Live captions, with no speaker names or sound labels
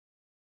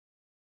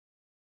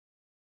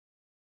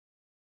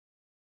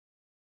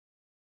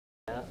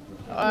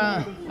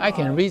I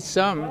can read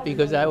some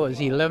because I was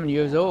 11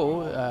 years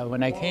old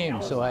when I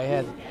came, so I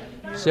had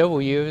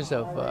several years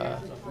of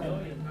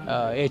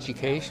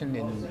education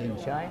in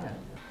China.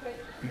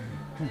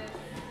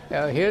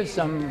 Here's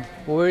some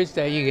words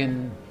that you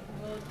can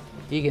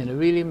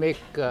really make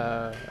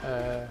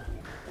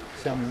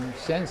some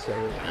sense of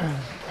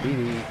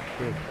it.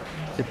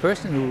 The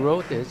person who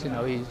wrote this,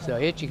 he's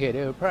educated.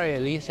 He'll probably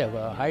at least have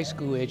a high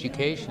school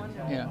education.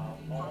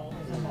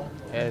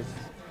 As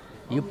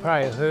you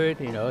probably heard,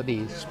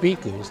 the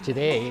speakers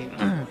today,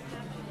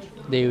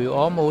 they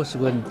almost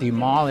would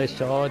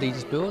demolish all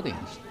these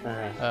buildings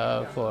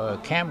for a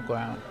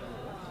campground.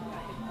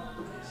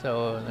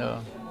 So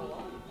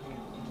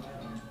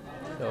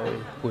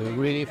we're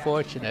really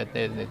fortunate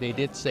that they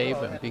did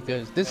save them,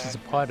 because this is a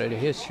part of the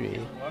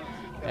history,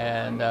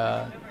 and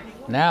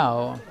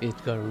now it's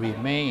going to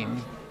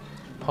remain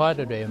part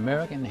of the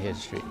American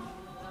history.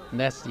 And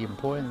that's the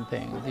important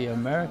thing. The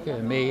America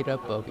is made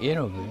up of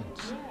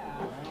immigrants,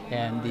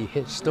 and the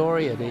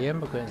story of the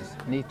immigrants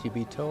need to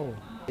be told.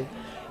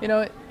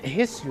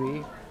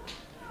 History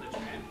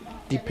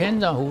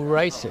depends on who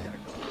writes it.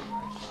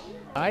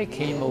 I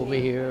came over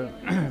here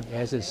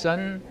as a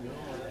son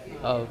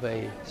of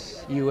a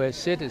U.S.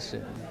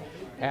 citizen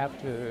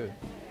after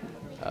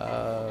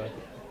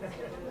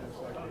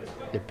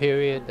the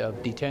period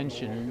of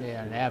detention,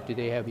 and after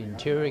they have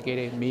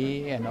interrogated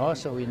me and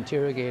also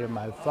interrogated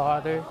my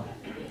father.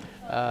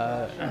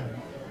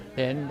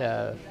 Then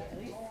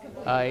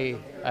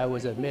I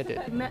was admitted.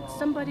 We met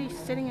somebody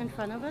sitting in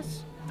front of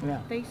us.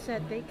 Yeah. They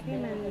said they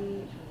came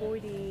in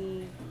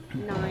 49.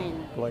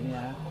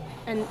 49.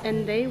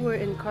 And they were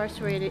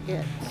incarcerated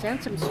at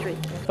Sansom Street.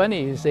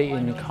 Funny you say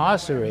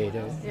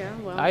incarcerated. Yeah,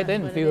 well, I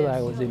didn't feel I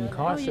was Oh,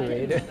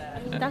 incarcerated.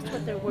 that's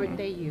what the word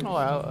they use. Oh,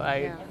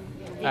 I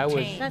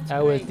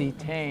was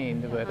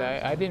detained, but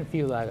I didn't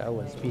feel like I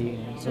was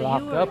being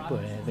locked up or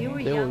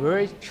anything. They were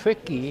very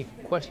tricky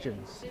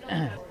questions.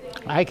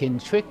 I can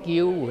trick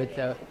you with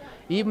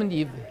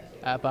even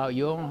about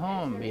your own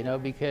home,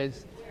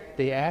 because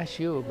they ask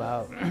you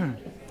about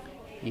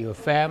your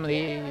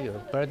family, your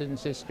brothers and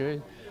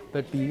sisters,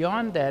 but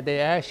beyond that, they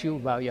ask you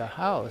about your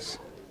house.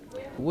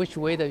 Which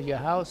way does your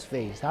house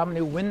face? How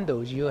many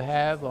windows you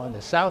have on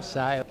the south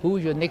side?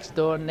 Who's your next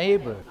door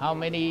neighbor? How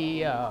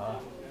many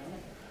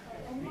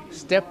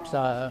steps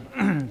are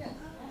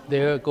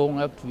there going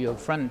up to your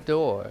front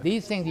door?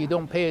 These things you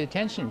don't pay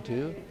attention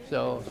to.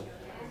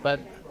 But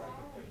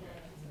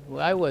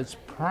I was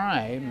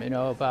prime,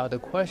 about the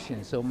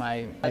question. So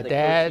my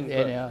dad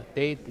and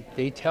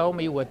they tell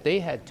me what they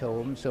had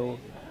told them. So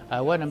I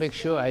want to make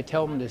sure I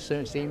tell them the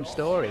same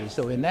story.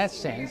 So in that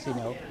sense,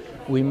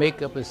 we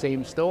make up the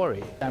same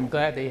story. I'm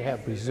glad they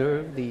have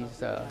preserved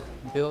these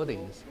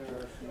buildings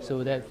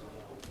so that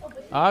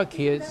our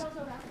kids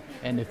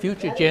and the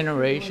future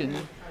generation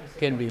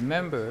can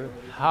remember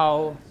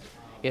how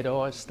it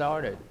all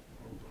started.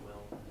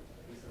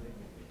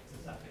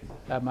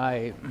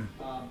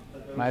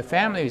 My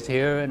family is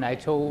here, and I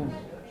told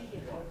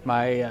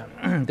my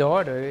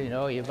daughter,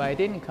 if I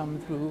didn't come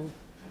through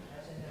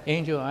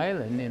Angel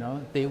Island,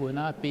 they would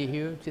not be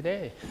here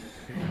today.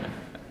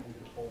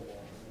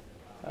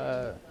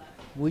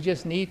 We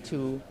just need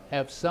to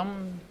have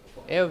some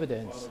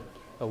evidence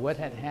of what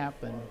had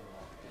happened,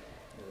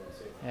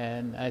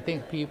 and I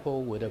think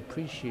people would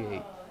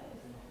appreciate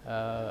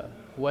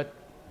what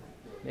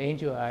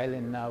Angel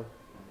Island now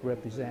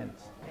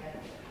represents.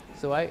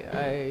 So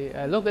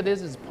I look at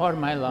this as part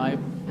of my life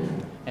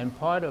and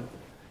part of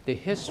the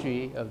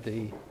history of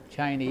the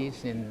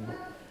Chinese in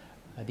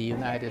the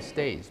United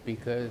States,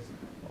 because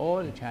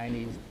all the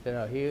Chinese that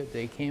are here,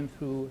 they came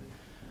through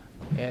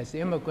as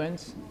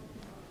immigrants,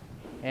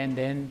 and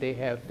then they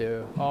have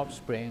their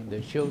offspring,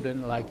 their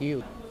children like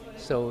you.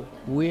 So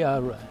we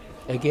are,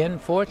 again,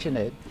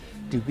 fortunate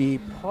to be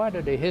part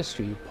of the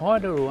history,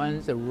 part of the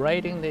ones that are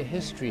writing the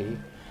history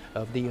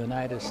of the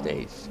United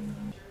States.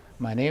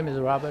 My name is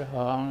Robert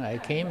Hong. I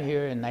came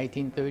here in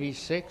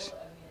 1936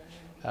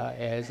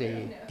 as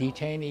a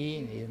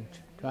detainee and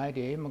trying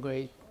to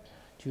immigrate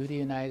to the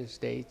United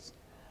States.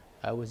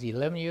 I was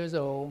 11 years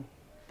old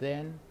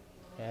then,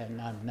 and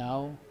I'm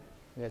now,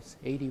 that's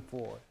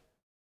 84.